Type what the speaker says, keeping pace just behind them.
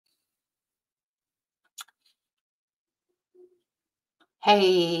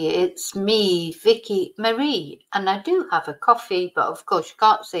Hey, it's me, Vicky Marie, and I do have a coffee, but of course you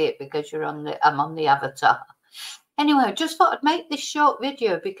can't see it because I'm on the avatar. Anyway, I just thought I'd make this short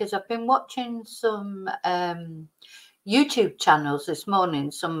video because I've been watching some YouTube channels this morning,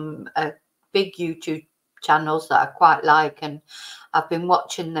 some big YouTube channels that I quite like, and I've been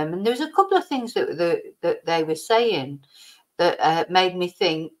watching them. And there's a couple of things that they were saying that made me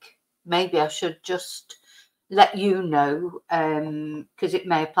think maybe I should just let you know, because it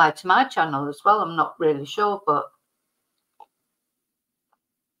may apply to my channel as well. I'm not really sure, but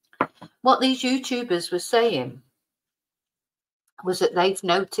what these YouTubers were saying was that they've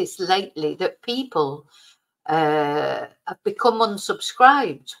noticed lately that people have become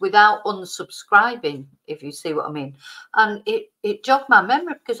unsubscribed without unsubscribing, if you see what I mean. And it jogged my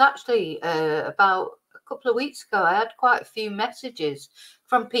memory because actually about a couple of weeks ago I had quite a few messages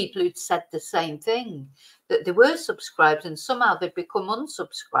from people who'd said the same thing, that they were subscribed and somehow they'd become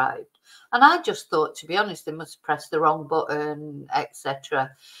unsubscribed. And I just thought, to be honest, they must press the wrong button,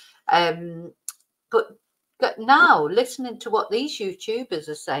 etc. But now listening to what these YouTubers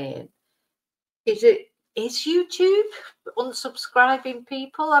are saying, is YouTube unsubscribing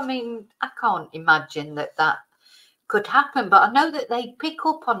people? I mean, I can't imagine that could happen, but I know that they pick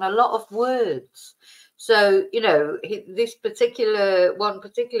up on a lot of words. So, you know, this particular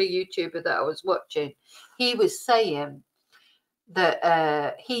YouTuber that I was watching, he was saying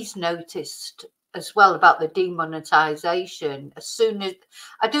that he's noticed as well about the demonetization. As soon as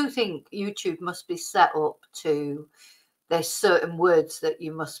I do think YouTube must be set up to, there's certain words that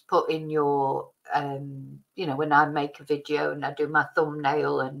you must put in your you know, when I make a video and I do my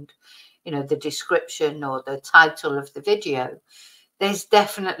thumbnail and, you know, the description or the title of the video, there's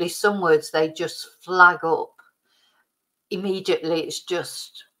definitely some words they just flag up immediately. It's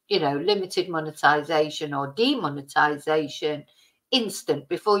just, you know, limited monetization or demonetization instant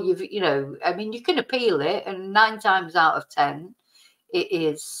before you've, you know, I mean, you can appeal it, and 9 times out of 10 it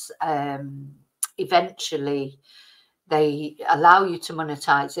is eventually they allow you to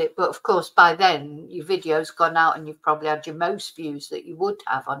monetize it. But of course, by then your video's gone out and you've probably had your most views that you would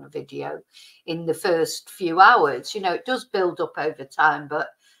have on a video in the first few hours. You know, it does build up over time, but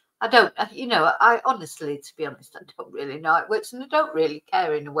I don't, you know, I honestly, to be honest, I don't really know how it works, and I don't really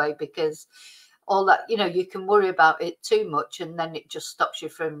care in a way, because all that, you know, you can worry about it too much and then it just stops you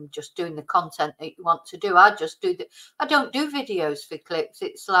from just doing the content that you want to do. I don't do videos for clicks.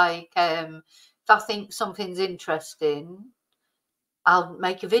 It's like, if I think something's interesting, I'll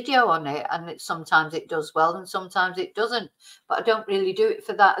make a video on it, and sometimes it does well and sometimes it doesn't. But I don't really do it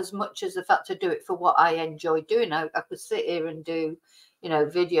for that as much as the fact to do it for what I enjoy doing. I could sit here and do, you know,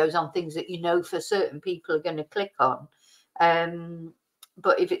 videos on things that, you know, for certain people are going to click on.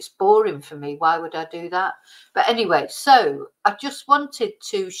 But if it's boring for me, why would I do that? But anyway, so I just wanted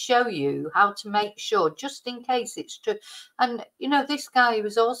to show you how to make sure, just in case it's true. And, you know, this guy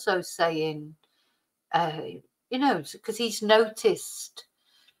was also saying, you know, because he's noticed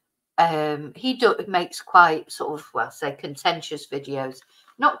makes quite sort of, well, say contentious videos.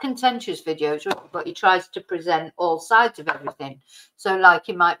 Not contentious videos, but he tries to present all sides of everything. So like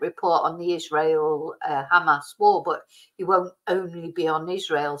he might report on the Israel Hamas war, but he won't only be on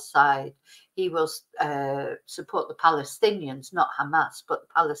Israel's side. He will support the Palestinians, not Hamas, but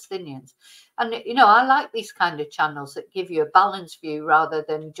the Palestinians. And, you know, I like these kind of channels that give you a balanced view rather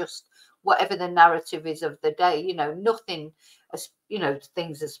than just whatever the narrative is of the day. You know, nothing, you know,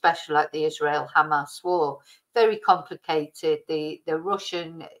 things especially like the Israel Hamas war, very complicated. The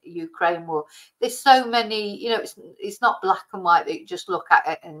Russian Ukraine war, there's so many, you know, it's not black and white that you just look at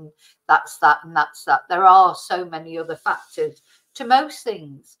it and that's that and that's that. There are so many other factors to most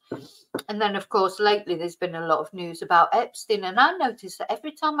things. And then of course lately there's been a lot of news about Epstein, and I noticed that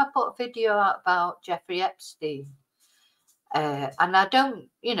every time I put a video out about Jeffrey Epstein, and I don't,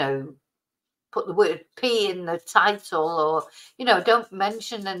 you know, put the word P in the title, or, you know, don't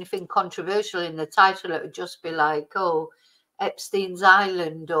mention anything controversial in the title, it would just be like, oh, Epstein's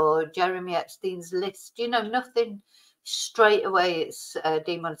Island or Jeremy Epstein's List, you know, nothing. Straight away it's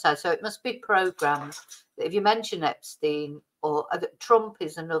demonetized. So it must be programmed that if you mention Epstein, or Trump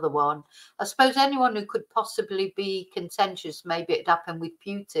is another one. I suppose anyone who could possibly be contentious, maybe it happened with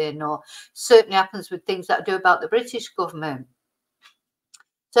Putin, or certainly happens with things that I do about the British government.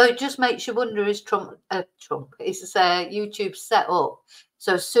 So it just makes you wonder, is YouTube set up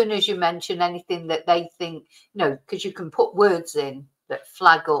so as soon as you mention anything that they think, you know, because you can put words in that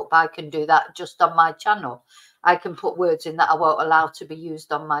flag up. I can do that just on my channel. I can put words in that I won't allow to be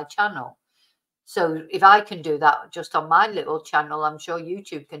used on my channel. So if I can do that just on my little channel, I'm sure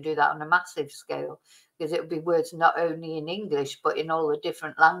YouTube can do that on a massive scale, because it would be words not only in English, but in all the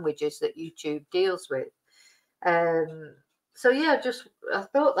different languages that YouTube deals with. So yeah, I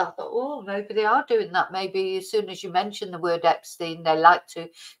thought, oh, maybe they are doing that. Maybe as soon as you mention the word Epstein, they like to,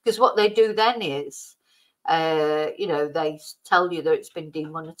 because what they do then is, you know, they tell you that it's been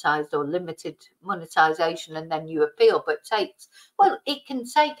demonetized or limited monetization, and then you appeal. But it can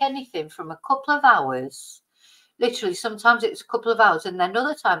take anything from a couple of hours. Literally, sometimes it's a couple of hours, and then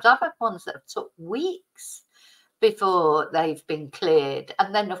other times I've had ones that have took weeks before they've been cleared.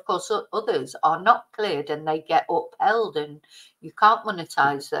 And then, of course, others are not cleared and they get upheld, and you can't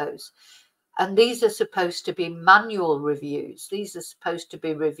monetize those. And these are supposed to be manual reviews. These are supposed to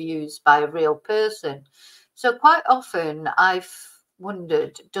be reviews by a real person. So quite often I've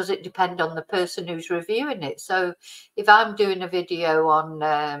wondered, does it depend on the person who's reviewing it? So if I'm doing a video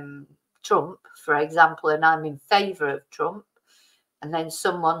on Trump, for example, and I'm in favor of Trump, and then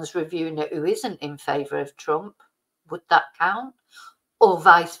someone's reviewing it who isn't in favor of Trump, would that count? Or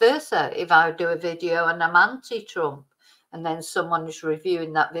vice versa, if I do a video and I'm anti-Trump, and then someone is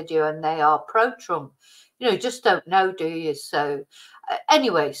reviewing that video and they are pro-Trump, you know, just don't know, do you? So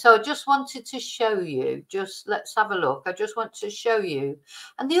anyway, so I just wanted to show you, let's have a look. I just want to show you.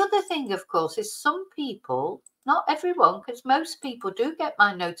 And the other thing, of course, is some people, not everyone, because most people do get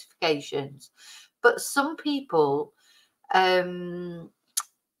my notifications, but some people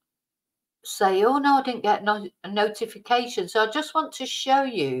say, oh no, I didn't get a notification. So I just want to show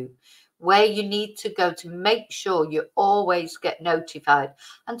you where you need to go to make sure you always get notified,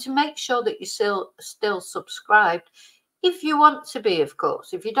 and to make sure that you're still subscribed, if you want to be, of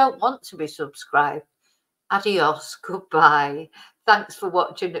course. If you don't want to be subscribed, adios, goodbye, thanks for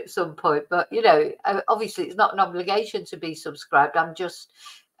watching at some point. But you know, obviously it's not an obligation to be subscribed. I'm just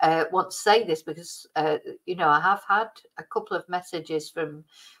want to say this because you know, I have had a couple of messages from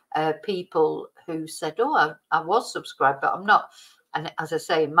people who said, oh, I was subscribed, but I'm not. And as I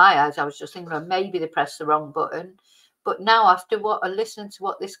say, in my eyes, I was just thinking, well, maybe they pressed the wrong button. But now, after what I listened to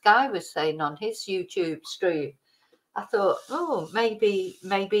what this guy was saying on his YouTube stream, I thought, oh, maybe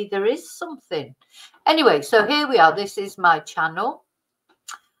there is something. Anyway, so here we are. This is my channel.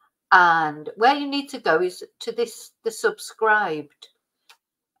 And where you need to go is to the subscribed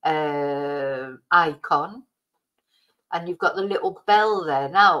icon. And you've got the little bell there.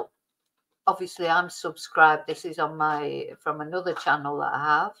 Now, obviously, I'm subscribed. This is on from another channel that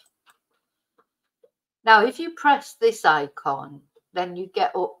I have. Now, if you press this icon, then you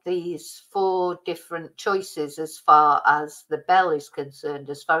get up these 4 different choices as far as the bell is concerned,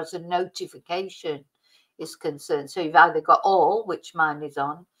 as far as the notification is concerned. So you've either got all, which mine is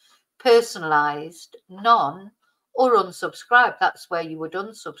on, personalized, none, or unsubscribe. That's where you would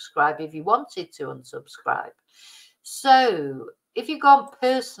unsubscribe if you wanted to unsubscribe. So if you go on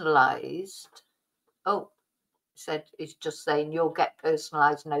personalized, it's just saying you'll get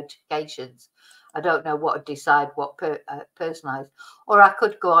personalized notifications. I don't know what to decide what personalized. Or I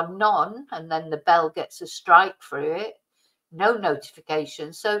could go on none, and then the bell gets a strike through it. No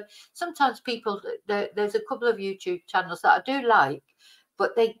notifications. So sometimes people, there's a couple of YouTube channels that I do like,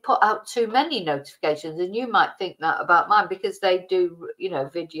 but they put out too many notifications. And you might think that about mine, because they do, you know,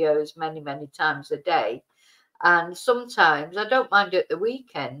 videos many times a day. And sometimes I don't mind it at the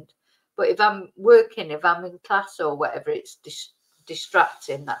weekend, but if I'm working, if I'm in class or whatever, it's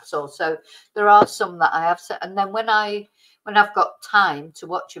distracting, that's all. So there are some that I have set, and then when I've got time to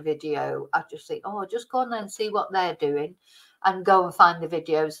watch a video, I just think, oh, I'll just go on there and see what they're doing, and go and find the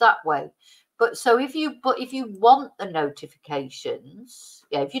videos that way. But if you want the notifications,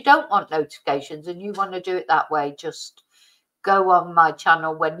 yeah, if you don't want notifications and you want to do it that way, just go on my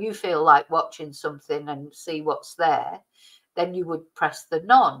channel when you feel like watching something and see what's there, then you would press the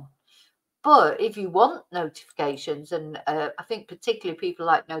none. But if you want notifications, and I think particularly people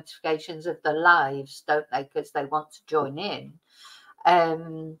like notifications of the lives, don't they, because they want to join in,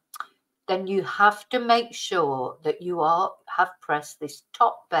 then you have to make sure that you have pressed this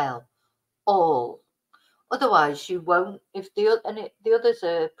top bell, all. Otherwise, you won't, if the others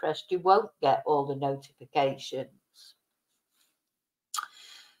are pressed, you won't get all the notifications.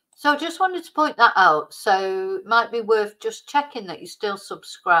 So I just wanted to point that out. So it might be worth just checking that you're still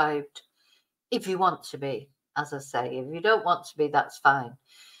subscribed, if you want to be. As I say, if you don't want to be, that's fine.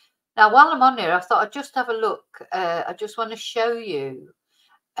 Now, while I'm on here, I thought I'd just have a look. I just want to show you.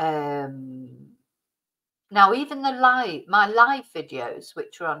 Now, even my live videos,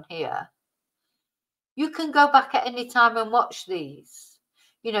 which are on here, you can go back at any time and watch these.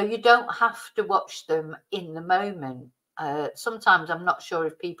 You know, you don't have to watch them in the moment. Sometimes I'm not sure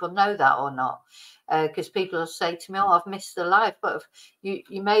if people know that or not, because people will say to me, oh, I've missed the live. But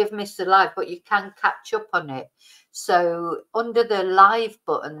you may have missed the live, but you can catch up on it. So under the live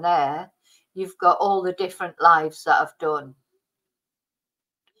button there, you've got all the different lives that I've done.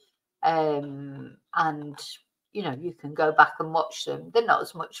 And you know, you can go back and watch them. They're not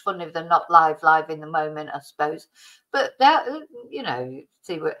as much fun if they're not live in the moment, I suppose, but that, you know,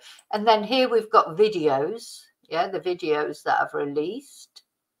 see what. And then here we've got videos, yeah, the videos that I've released,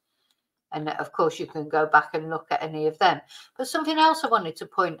 and of course you can go back and look at any of them. But something else I wanted to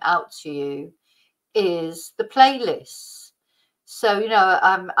point out to you is the playlists. So, you know,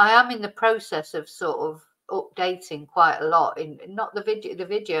 I am in the process of sort of updating quite a lot. In not the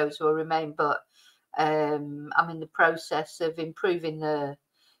videos will remain, but I'm in the process of improving the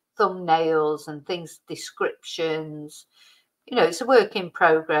thumbnails and things, descriptions. You know, it's a work in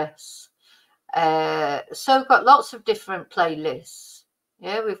progress. So I've got lots of different playlists.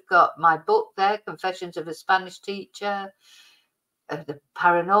 Yeah, we've got my book there, Confessions of a Spanish Teacher, the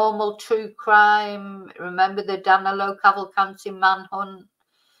paranormal, true crime, remember the Danilo Cavalcanti manhunt,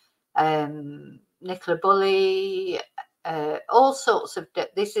 Nicola Bully, all sorts of,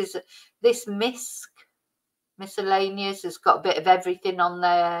 this miscellaneous has got a bit of everything on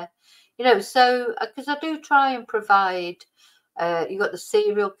there, you know. So because I do try and provide, you got the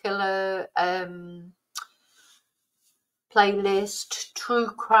serial killer playlist, true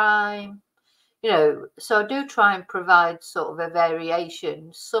crime, you know, so I do try and provide sort of a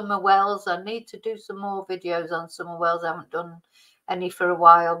variation. Summer Wells, I need to do some more videos on Summer Wells. I haven't done any for a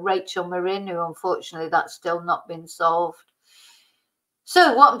while. Rachel Marin, who unfortunately that's still not been solved.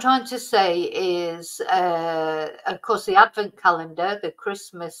 So what I'm trying to say is, of course, the Advent calendar, the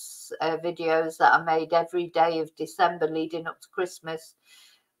Christmas videos that I made every day of December leading up to Christmas,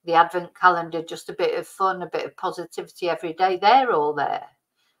 the Advent calendar, just a bit of fun, a bit of positivity every day, they're all there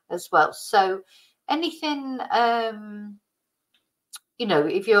as well. So anything, you know,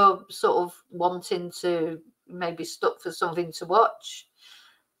 if you're sort of wanting to maybe stuck for something to watch,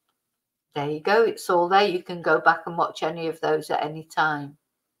 there you go, it's all there. You can go back and watch any of those at any time.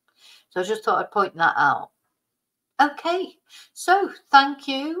 So I just thought I'd point that out. Okay, so thank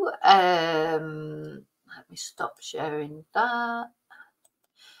you. Let me stop sharing that.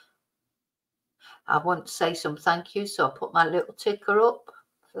 I want to say some thank you, so I'll put my little ticker up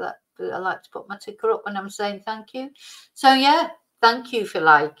for that. I like to put my ticker up when I'm saying thank you. So yeah, thank you for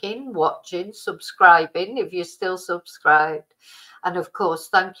liking, watching, subscribing if you're still subscribed. And of course,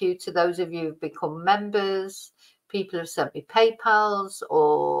 thank you to those of you who've become members. People have sent me PayPals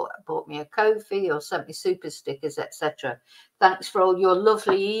or bought me a Ko-fi or sent me super stickers, etc. Thanks for all your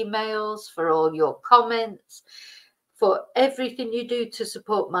lovely emails, for all your comments, for everything you do to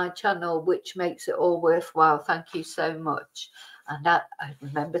support my channel, which makes it all worthwhile. Thank you so much. And I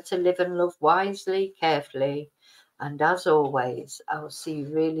remember to live and love wisely, carefully. And as always, I will see you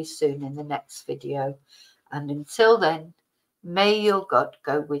really soon in the next video. And until then, may your God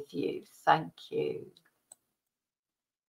go with you. Thank you.